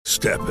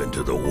Step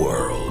into the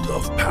world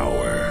of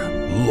power,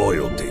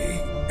 loyalty,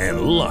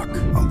 and luck.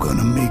 I'm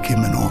gonna make him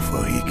an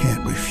offer he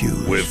can't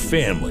refuse. With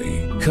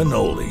family,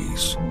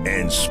 cannolis,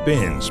 and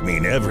spins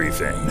mean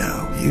everything.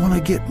 Now, you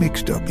wanna get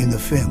mixed up in the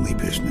family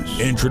business.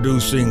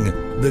 Introducing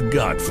The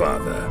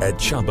Godfather at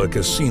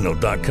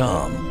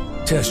ChumbaCasino.com.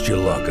 Test your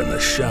luck in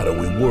the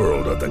shadowy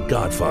world of The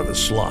Godfather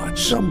slot.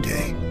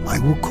 Someday, I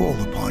will call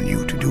upon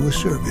you to do a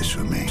service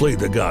for me. Play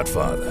The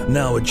Godfather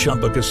now at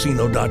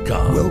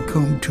ChumbaCasino.com.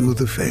 Welcome to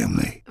the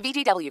family.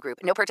 VGW Group.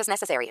 No purchase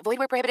necessary. Void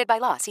where prohibited by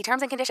law. See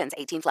terms and conditions.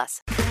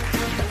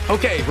 18+.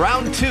 Okay,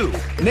 round two.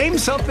 Name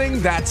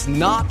something that's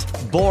not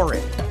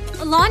boring.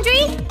 A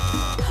laundry?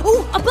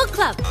 Ooh, a book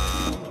club.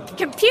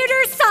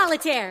 Computer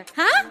solitaire,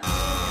 huh?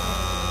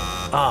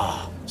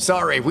 Ah,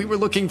 sorry. We were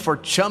looking for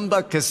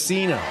Chumba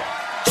Casino.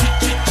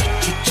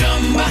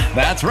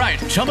 That's right.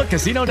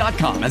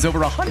 ChumbaCasino.com has over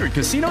 100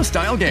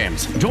 casino-style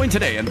games. Join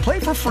today and play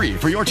for free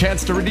for your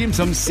chance to redeem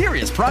some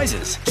serious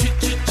prizes.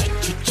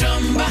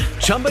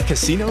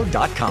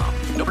 ChumbaCasino.com.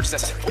 No purchase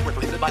necessary. Void where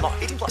prohibited by law.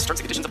 18+. Terms and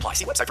conditions apply.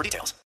 See website for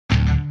details.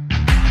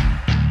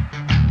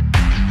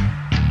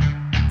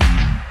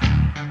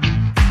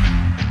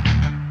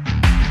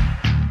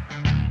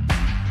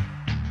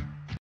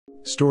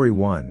 Story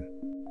 1.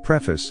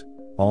 Preface: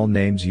 all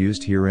names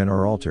used herein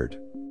are altered.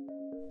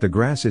 The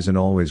grass isn't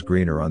always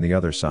greener on the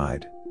other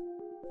side.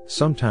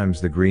 Sometimes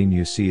the green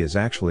you see is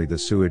actually the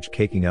sewage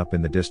caking up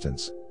in the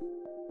distance.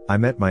 I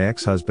met my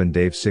ex-husband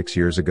Dave 6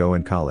 years ago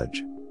in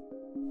college.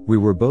 We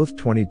were both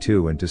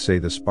 22, and to say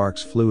the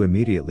sparks flew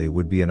immediately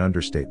would be an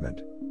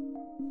understatement.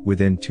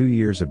 Within 2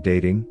 years of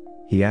dating,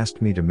 he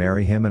asked me to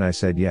marry him and I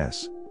said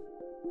yes.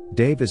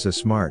 Dave is a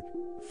smart,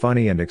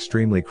 funny and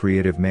extremely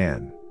creative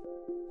man.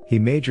 He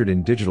majored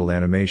in digital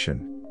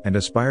animation, and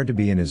aspired to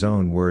be, in his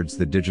own words,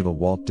 the digital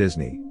Walt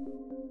Disney.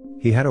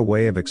 He had a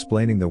way of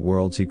explaining the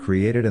worlds he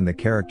created and the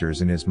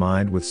characters in his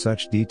mind with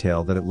such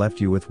detail that it left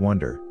you with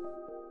wonder.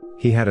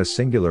 He had a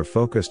singular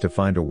focus to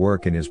find a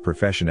work in his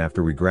profession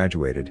after we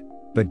graduated,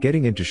 but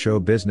getting into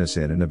show business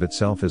in and of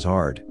itself is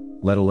hard,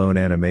 let alone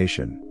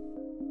animation.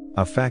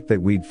 A fact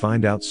that we'd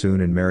find out soon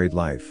in married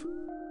life.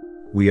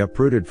 We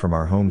uprooted from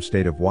our home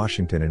state of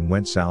Washington and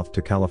went south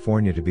to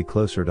California to be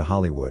closer to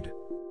Hollywood.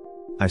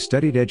 I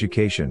studied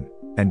education,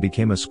 and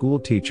became a school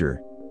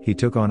teacher. He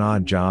took on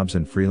odd jobs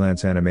and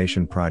freelance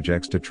animation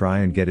projects to try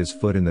and get his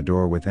foot in the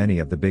door with any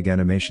of the big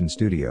animation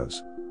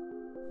studios.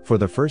 For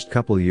the first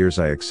couple years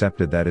I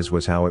accepted that as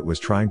was how it was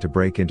trying to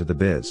break into the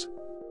biz.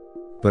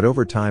 But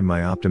over time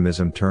my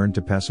optimism turned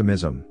to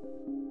pessimism.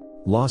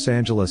 Los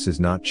Angeles is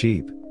not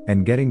cheap,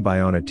 and getting by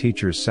on a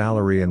teacher's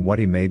salary and what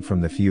he made from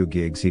the few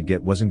gigs he'd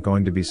get wasn't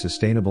going to be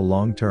sustainable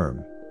long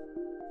term.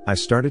 I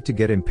started to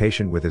get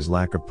impatient with his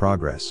lack of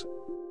progress.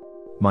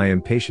 My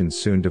impatience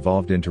soon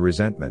devolved into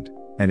resentment,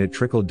 and it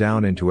trickled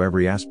down into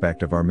every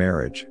aspect of our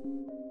marriage.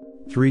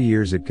 3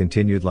 years it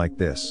continued like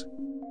this.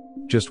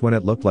 Just when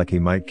it looked like he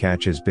might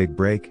catch his big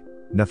break,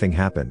 nothing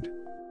happened.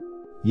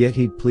 Yet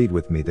he'd plead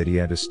with me that he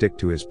had to stick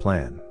to his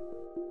plan.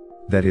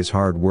 That his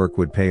hard work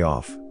would pay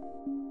off.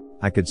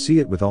 I could see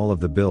it with all of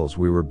the bills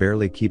we were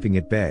barely keeping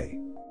at bay.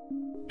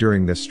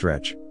 During this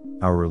stretch,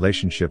 our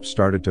relationship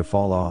started to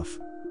fall off.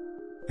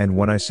 And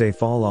when I say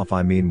fall off,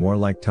 I mean more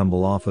like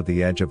tumble off of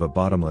the edge of a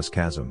bottomless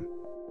chasm.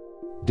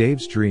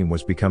 Dave's dream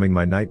was becoming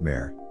my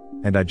nightmare,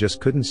 and I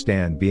just couldn't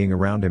stand being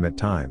around him at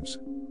times.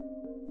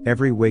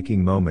 Every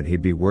waking moment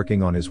he'd be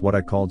working on his what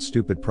I called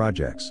stupid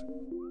projects.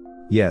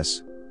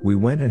 Yes, we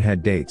went and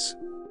had dates.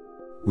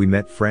 We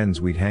met friends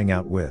we'd hang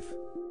out with.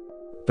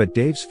 But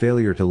Dave's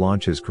failure to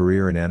launch his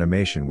career in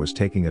animation was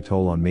taking a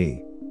toll on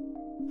me.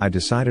 I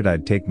decided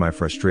I'd take my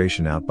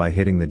frustration out by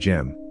hitting the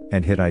gym,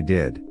 and hit I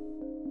did.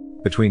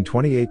 Between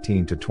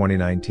 2018 to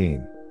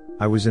 2019,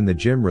 I was in the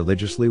gym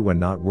religiously when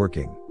not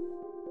working.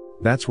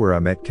 That's where I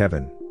met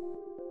Kevin.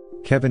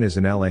 Kevin is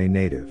an LA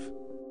native.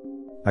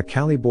 A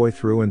Cali boy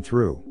through and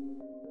through.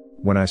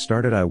 When I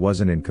started I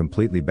wasn't in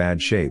completely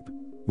bad shape,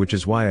 which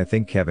is why I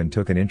think Kevin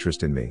took an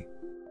interest in me.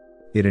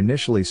 It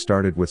initially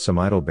started with some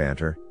idle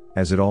banter,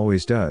 as it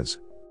always does.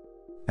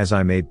 As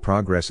I made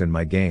progress in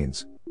my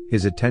gains,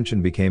 his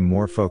attention became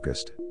more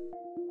focused.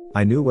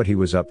 I knew what he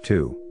was up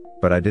to,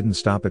 but I didn't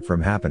stop it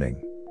from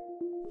happening.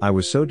 I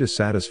was so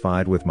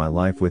dissatisfied with my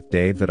life with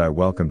Dave that I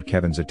welcomed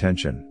Kevin's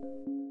attention.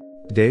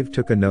 Dave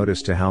took a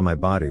notice to how my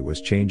body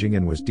was changing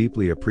and was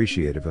deeply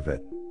appreciative of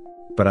it.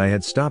 But I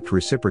had stopped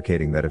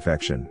reciprocating that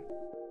affection.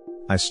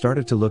 I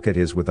started to look at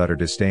his with utter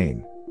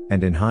disdain,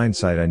 and in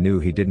hindsight I knew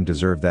he didn't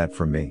deserve that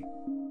from me.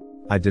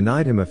 I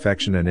denied him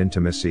affection and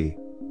intimacy,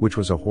 which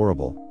was a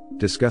horrible,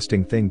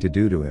 disgusting thing to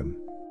do to him.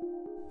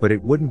 But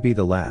it wouldn't be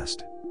the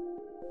last.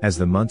 As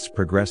the months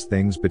progressed,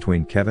 things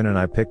between Kevin and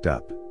I picked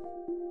up.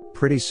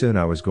 Pretty soon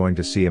I was going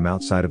to see him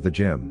outside of the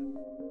gym.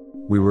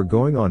 We were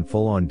going on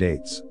full-on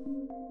dates.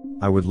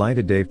 I would lie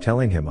to Dave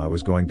telling him I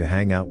was going to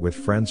hang out with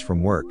friends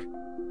from work,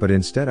 but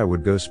instead I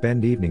would go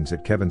spend evenings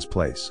at Kevin's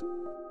place.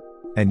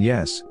 And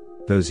yes,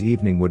 those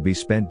evenings would be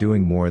spent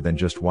doing more than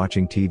just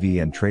watching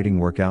TV and trading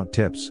workout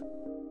tips.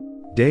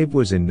 Dave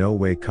was in no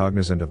way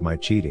cognizant of my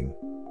cheating,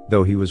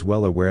 though he was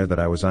well aware that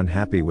I was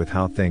unhappy with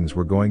how things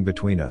were going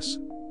between us.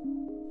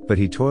 But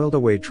he toiled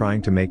away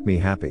trying to make me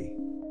happy,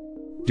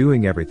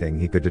 doing everything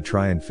he could to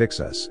try and fix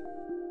us.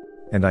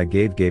 And I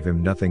gave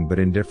him nothing but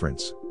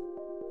indifference.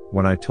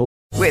 When I told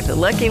With the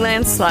Lucky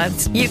Land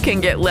Slots, you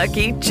can get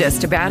lucky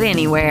just about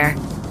anywhere.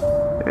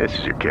 This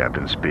is your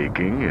captain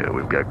speaking.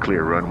 We've got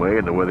clear runway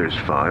and the weather's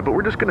fine, but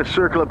we're just going to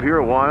circle up here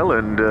a while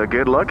and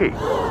get lucky.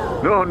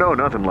 No,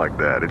 nothing like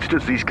that. It's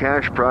just these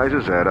cash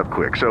prizes add up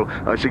quick. So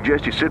I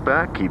suggest you sit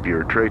back, keep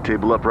your tray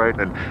table upright,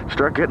 and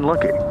start getting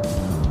lucky.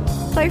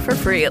 Play for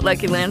free at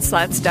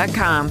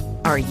LuckyLandSlots.com.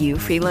 Are you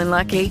feeling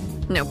lucky?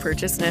 No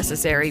purchase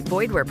necessary.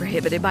 Void where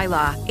prohibited by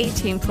law.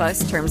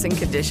 18+ terms and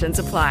conditions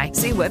apply.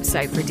 See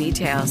website for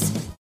details.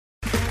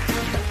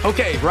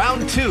 Okay,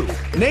 round two.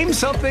 Name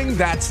something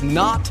that's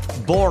not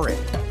boring.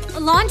 A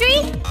laundry?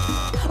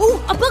 Ooh,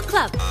 a book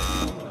club.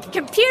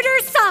 Computer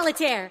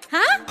solitaire,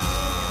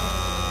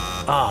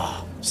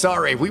 huh?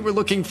 Sorry, we were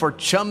looking for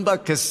Chumba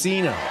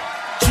Casino.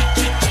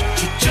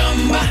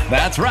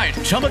 That's right.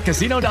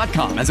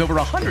 ChumbaCasino.com has over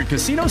 100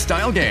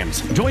 casino-style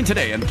games. Join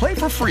today and play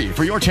for free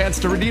for your chance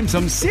to redeem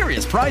some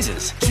serious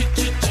prizes.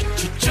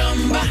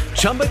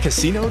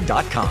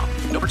 ChumbaCasino.com.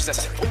 No purchase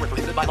necessary. Void where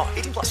prohibited by law.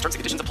 18+ terms and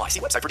conditions apply. See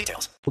website for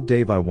details. I told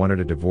Dave I wanted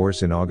a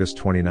divorce in August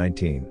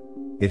 2019.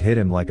 It hit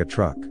him like a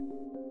truck.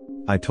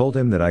 I told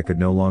him that I could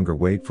no longer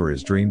wait for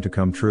his dream to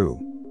come true.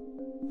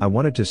 I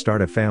wanted to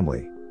start a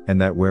family, and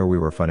that where we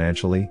were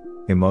financially,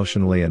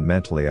 emotionally and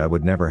mentally I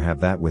would never have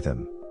that with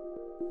him.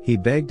 He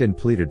begged and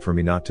pleaded for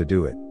me not to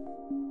do it.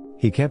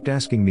 He kept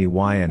asking me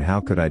why and how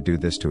could I do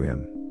this to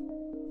him.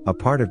 A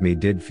part of me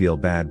did feel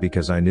bad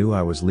because I knew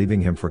I was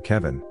leaving him for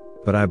Kevin,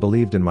 but I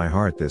believed in my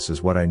heart this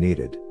is what I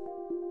needed.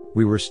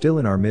 We were still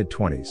in our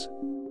mid-20s.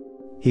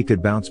 He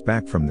could bounce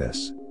back from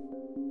this.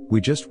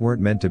 We just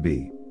weren't meant to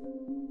be.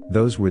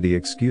 Those were the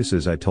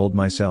excuses I told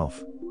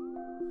myself.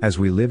 As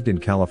we lived in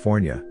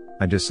California,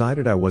 I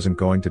decided I wasn't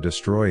going to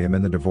destroy him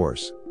in the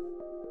divorce.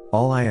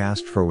 All I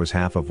asked for was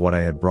half of what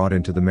I had brought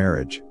into the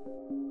marriage.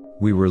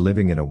 We were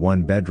living in a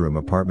one-bedroom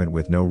apartment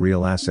with no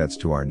real assets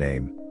to our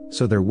name,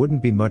 so there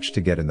wouldn't be much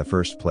to get in the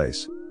first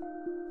place.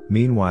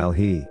 Meanwhile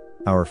he,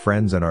 our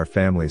friends and our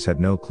families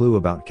had no clue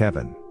about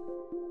Kevin.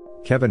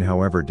 Kevin,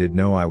 however, did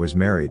know I was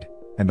married,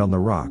 and on the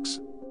rocks.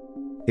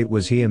 It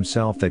was he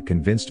himself that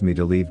convinced me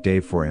to leave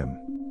Dave for him.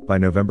 By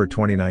November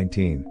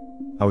 2019,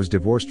 I was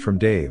divorced from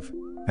Dave,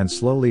 and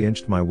slowly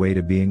inched my way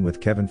to being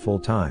with Kevin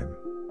full-time.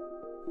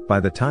 By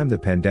the time the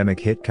pandemic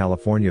hit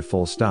California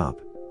full stop,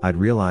 I'd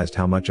realized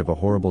how much of a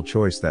horrible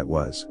choice that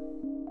was.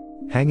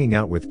 Hanging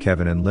out with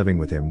Kevin and living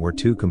with him were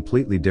two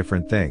completely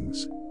different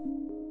things.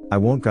 I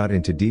won't got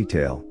into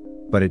detail,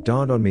 but it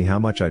dawned on me how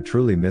much I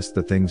truly missed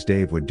the things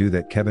Dave would do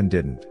that Kevin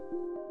didn't.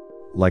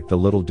 Like the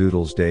little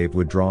doodles Dave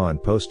would draw on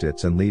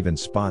post-its and leave in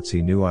spots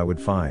he knew I would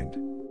find.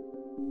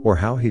 Or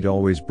how he'd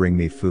always bring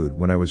me food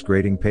when I was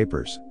grading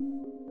papers.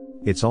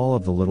 It's all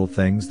of the little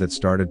things that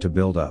started to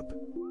build up.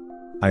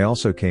 I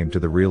also came to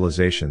the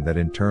realization that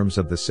in terms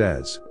of the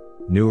says,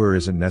 newer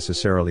isn't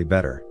necessarily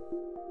better.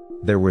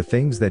 There were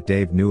things that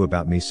Dave knew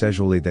about me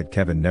sexually that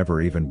Kevin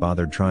never even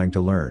bothered trying to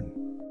learn.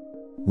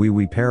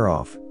 We pair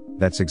off,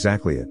 that's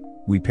exactly it,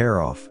 we pair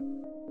off.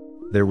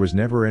 There was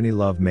never any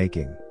love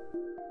making.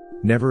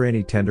 Never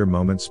any tender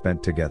moments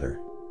spent together.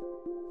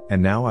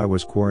 And now I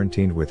was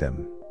quarantined with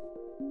him.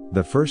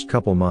 The first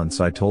couple months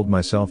I told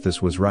myself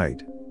this was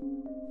right.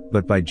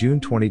 But by June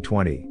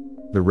 2020,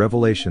 the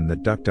revelation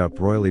that ducked up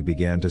royally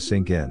began to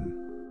sink in.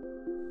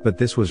 But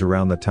this was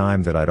around the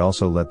time that I'd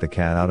also let the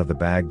cat out of the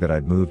bag that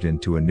I'd moved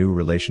into a new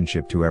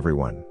relationship to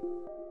everyone.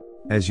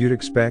 As you'd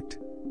expect,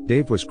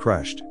 Dave was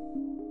crushed.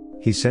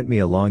 He sent me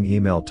a long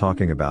email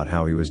talking about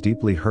how he was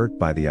deeply hurt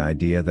by the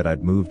idea that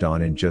I'd moved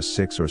on in just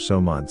 6 or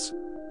so months,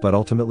 but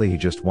ultimately he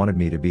just wanted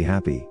me to be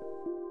happy.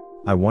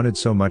 I wanted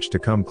so much to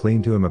come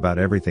clean to him about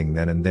everything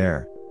then and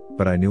there,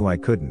 but I knew I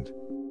couldn't.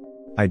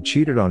 I'd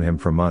cheated on him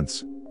for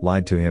months,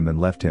 lied to him and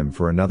left him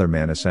for another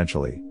man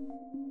essentially.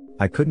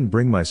 I couldn't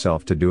bring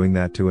myself to doing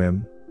that to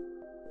him.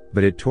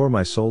 But it tore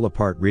my soul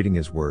apart reading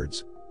his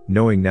words,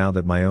 knowing now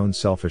that my own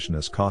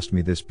selfishness cost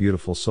me this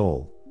beautiful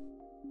soul.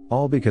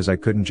 All because I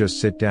couldn't just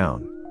sit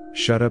down,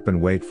 shut up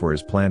and wait for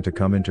his plan to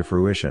come into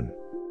fruition.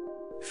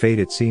 Fate,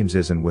 it seems,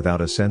 isn't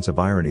without a sense of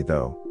irony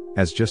though,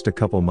 as just a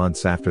couple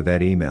months after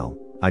that email,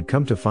 I'd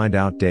come to find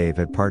out Dave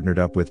had partnered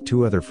up with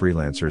 2 other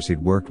freelancers he'd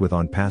worked with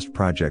on past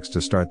projects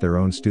to start their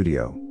own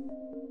studio.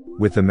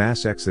 With the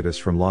mass exodus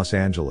from Los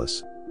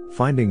Angeles,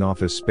 finding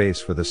office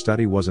space for the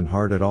study wasn't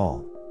hard at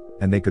all,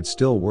 and they could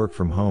still work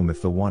from home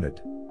if they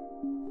wanted.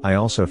 I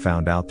also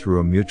found out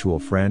through a mutual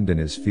friend in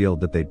his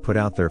field that they'd put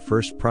out their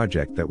first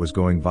project that was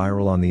going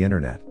viral on the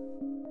internet.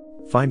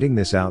 Finding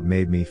this out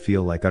made me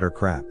feel like utter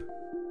crap.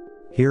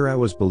 Here I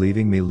was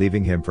believing me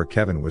leaving him for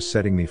Kevin was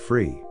setting me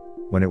free,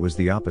 when it was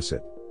the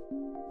opposite.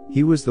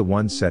 He was the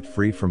one set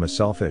free from a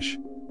selfish,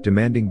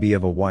 demanding be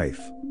of a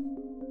wife.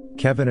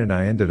 Kevin and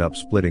I ended up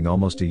splitting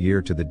almost a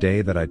year to the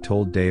day that I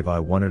told Dave I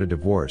wanted a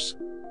divorce,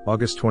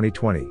 August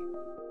 2020.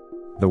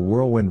 The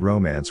whirlwind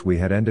romance we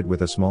had ended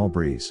with a small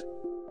breeze.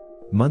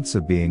 Months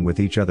of being with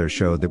each other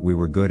showed that we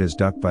were good as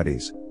duck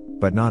buddies,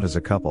 but not as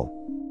a couple.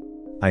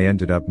 I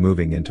ended up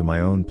moving into my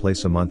own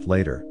place a month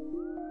later.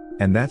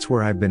 And that's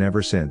where I've been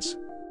ever since.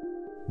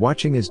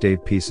 Watching as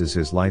Dave pieces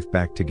his life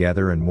back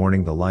together and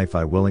mourning the life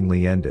I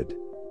willingly ended.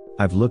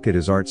 I've looked at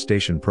his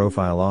ArtStation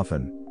profile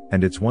often,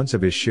 and it's once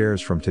of his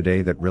shares from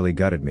today that really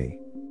gutted me.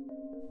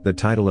 The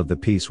title of the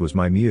piece was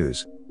My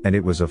Muse, and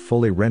it was a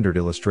fully rendered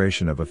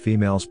illustration of a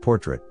female's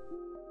portrait.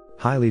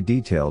 Highly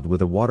detailed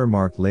with a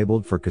watermark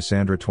labeled for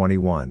Cassandra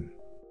 21.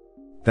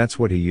 That's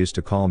what he used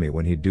to call me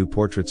when he'd do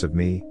portraits of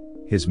me,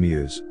 his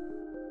muse.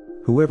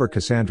 Whoever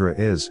Cassandra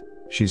is,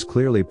 she's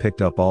clearly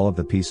picked up all of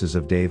the pieces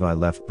of Dave I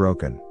left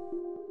broken.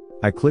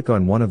 I click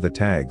on one of the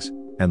tags,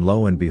 and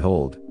lo and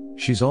behold,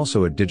 she's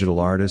also a digital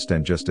artist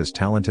and just as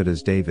talented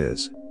as Dave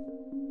is.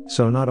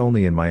 So not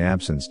only in my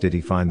absence did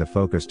he find the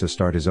focus to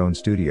start his own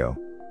studio,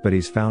 but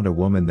he's found a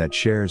woman that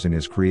shares in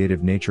his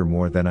creative nature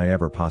more than I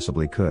ever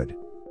possibly could.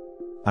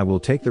 I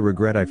will take the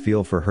regret I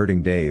feel for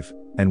hurting Dave,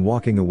 and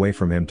walking away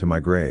from him to my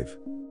grave.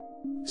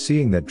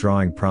 Seeing that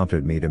drawing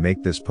prompted me to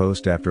make this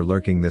post after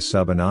lurking this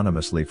sub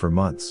anonymously for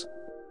months.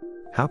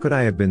 How could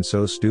I have been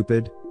so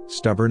stupid,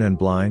 stubborn and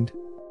blind?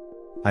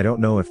 I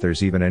don't know if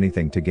there's even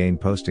anything to gain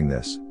posting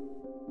this.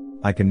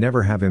 I can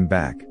never have him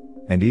back,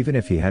 and even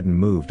if he hadn't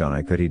moved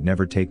on he'd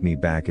never take me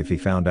back if he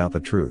found out the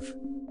truth.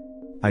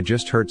 I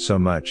just hurt so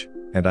much,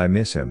 and I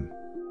miss him.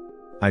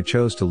 I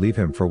chose to leave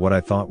him for what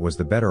I thought was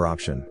the better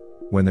option,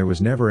 when there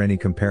was never any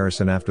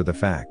comparison after the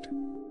fact.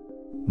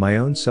 My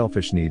own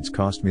selfish needs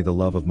cost me the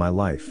love of my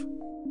life.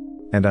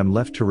 And I'm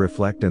left to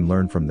reflect and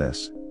learn from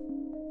this.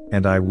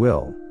 And I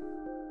will.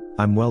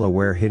 I'm well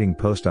aware hitting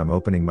post I'm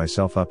opening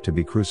myself up to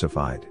be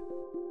crucified.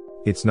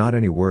 It's not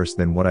any worse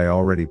than what I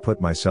already put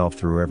myself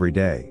through every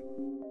day.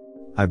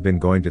 I've been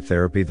going to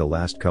therapy the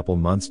last couple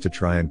months to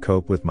try and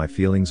cope with my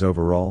feelings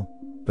overall,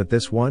 but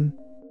this one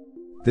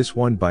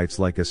bites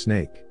like a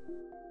snake.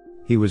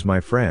 He was my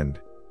friend,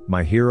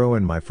 my hero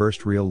and my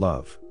first real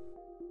love.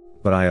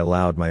 But I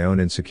allowed my own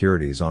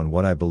insecurities on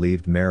what I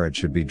believed marriage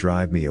should be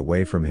drive me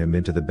away from him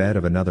into the bed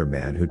of another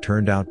man who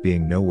turned out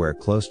being nowhere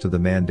close to the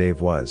man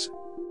Dave was.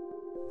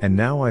 And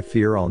now I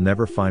fear I'll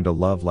never find a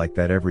love like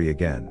that ever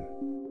again.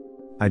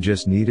 I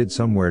just needed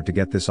somewhere to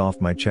get this off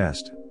my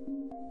chest.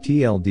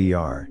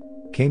 TLDR,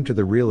 came to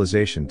the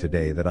realization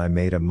today that I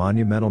made a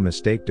monumental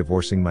mistake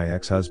divorcing my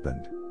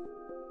ex-husband.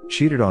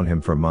 Cheated on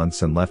him for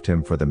months and left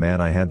him for the man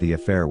I had the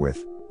affair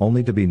with,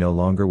 only to be no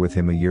longer with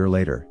him a year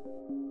later.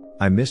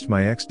 I missed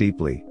my ex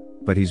deeply,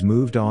 but he's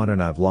moved on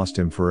and I've lost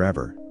him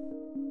forever.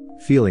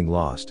 Feeling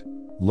lost,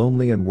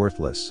 lonely and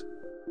worthless.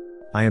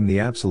 I am the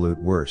absolute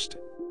worst.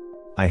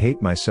 I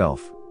hate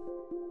myself.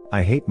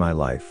 I hate my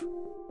life.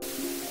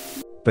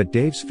 But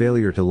Dave's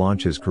failure to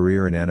launch his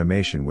career in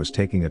animation was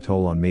taking a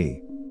toll on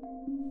me.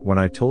 When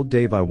I told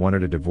Dave I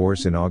wanted a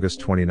divorce in August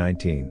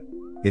 2019,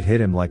 it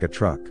hit him like a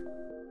truck.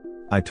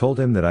 I told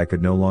him that I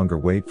could no longer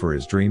wait for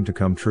his dream to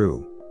come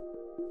true.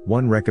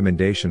 One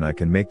recommendation I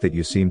can make that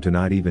you seem to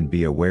not even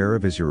be aware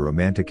of is your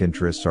romantic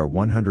interests are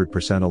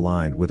 100%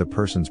 aligned with a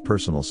person's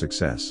personal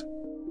success.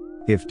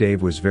 If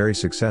Dave was very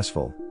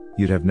successful,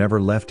 you'd have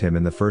never left him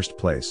in the first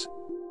place.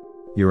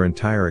 Your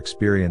entire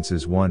experience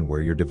is one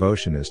where your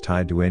devotion is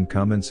tied to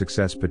income and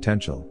success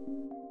potential.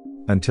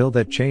 Until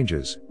that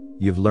changes,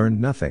 you've learned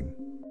nothing.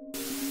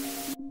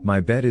 My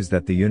bet is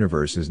that the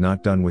universe is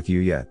not done with you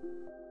yet.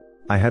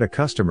 I had a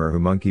customer who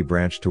monkey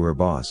branched to her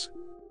boss.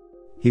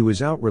 He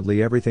was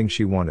outwardly everything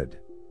she wanted.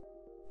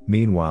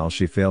 Meanwhile,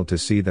 she failed to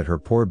see that her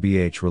poor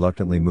BH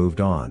reluctantly moved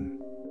on.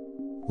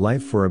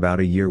 Life for about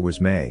a year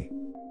was May.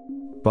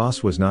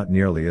 Boss was not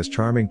nearly as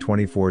charming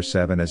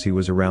 24/7 as he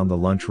was around the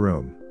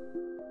lunchroom.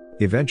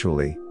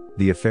 Eventually,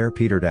 the affair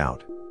petered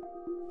out.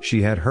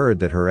 She had heard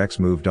that her ex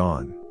moved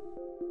on.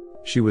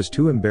 She was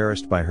too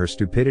embarrassed by her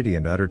stupidity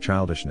and utter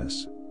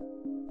childishness.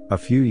 A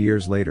few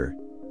years later,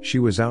 she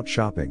was out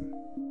shopping.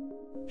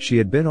 She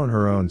had been on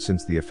her own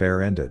since the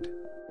affair ended.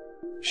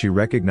 She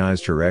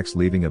recognized her ex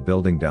leaving a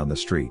building down the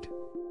street.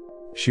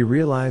 She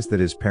realized that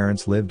his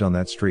parents lived on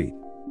that street.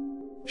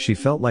 She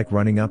felt like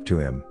running up to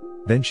him,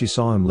 then she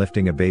saw him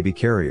lifting a baby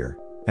carrier,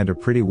 and a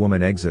pretty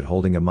woman exit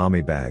holding a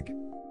mommy bag.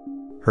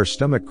 Her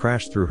stomach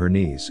crashed through her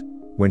knees,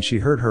 when she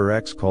heard her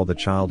ex call the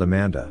child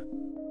Amanda.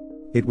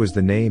 It was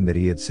the name that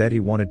he had said he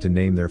wanted to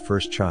name their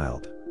first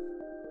child.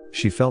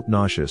 She felt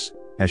nauseous,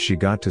 as she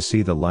got to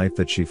see the life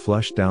that she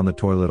flushed down the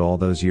toilet all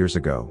those years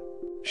ago.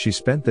 She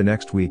spent the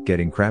next week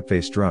getting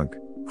crap-faced drunk,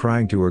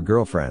 crying to her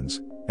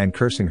girlfriends, and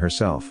cursing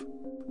herself.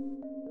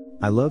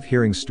 I love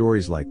hearing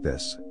stories like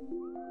this.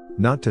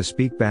 Not to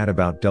speak bad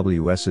about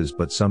WSs,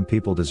 but some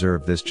people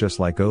deserve this just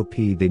like OP.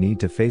 They need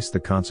to face the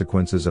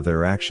consequences of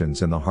their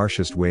actions in the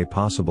harshest way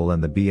possible,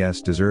 and the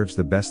BS deserves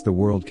the best the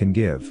world can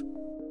give.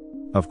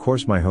 Of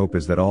course, my hope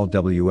is that all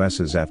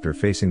WSs after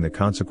facing the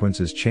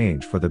consequences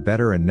change for the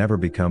better and never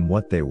become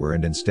what they were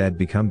and instead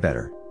become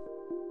better.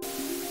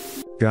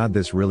 God,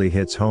 this really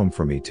hits home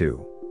for me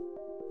too.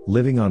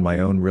 Living on my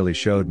own really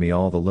showed me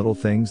all the little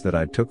things that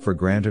I took for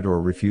granted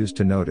or refused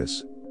to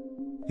notice.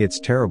 It's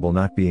terrible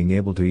not being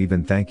able to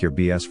even thank your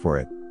BS for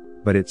it,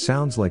 But it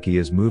sounds like he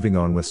is moving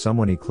on with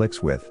someone he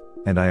clicks with,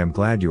 and I am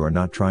glad you are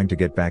not trying to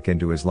get back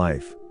into his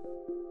life.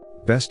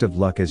 Best of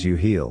luck as you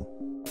heal.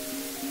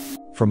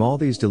 From all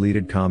these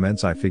deleted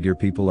comments I figure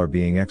people are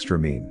being extra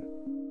mean.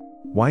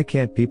 Why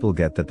can't people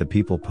get that the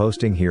people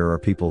posting here are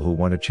people who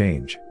want to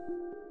change?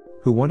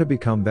 Who want to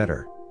become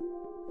better?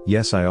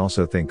 Yes, I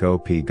also think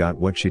OP got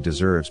what she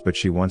deserves, but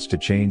she wants to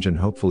change and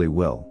hopefully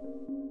will.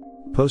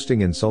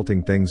 Posting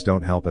insulting things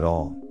don't help at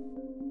all.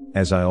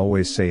 As I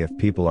always say, if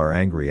people are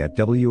angry at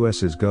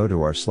WS's, go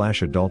to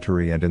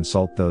r/adultery and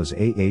insult those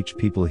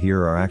people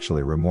here are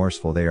actually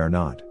remorseful, they are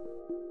not.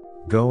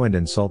 Go and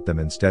insult them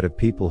instead of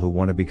people who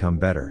want to become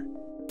better.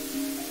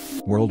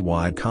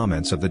 Worldwide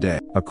comments of the day.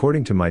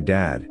 According to my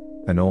dad,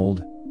 an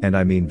old, and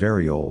I mean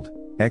very old,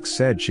 ex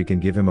said she can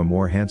give him a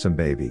more handsome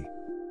baby.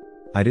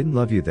 I didn't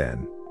love you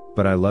then,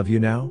 but I love you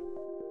now?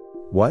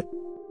 What?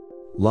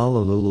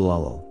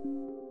 Lol.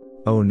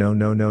 Oh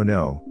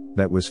no,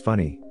 that was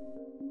funny.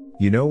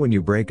 You know, when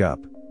you break up,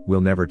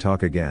 we'll never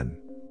talk again.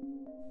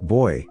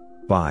 Boy,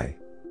 bye.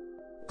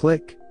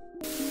 Click.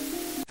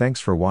 Thanks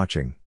for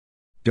watching.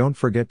 Don't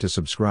forget to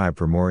subscribe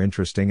for more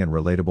interesting and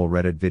relatable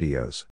Reddit videos.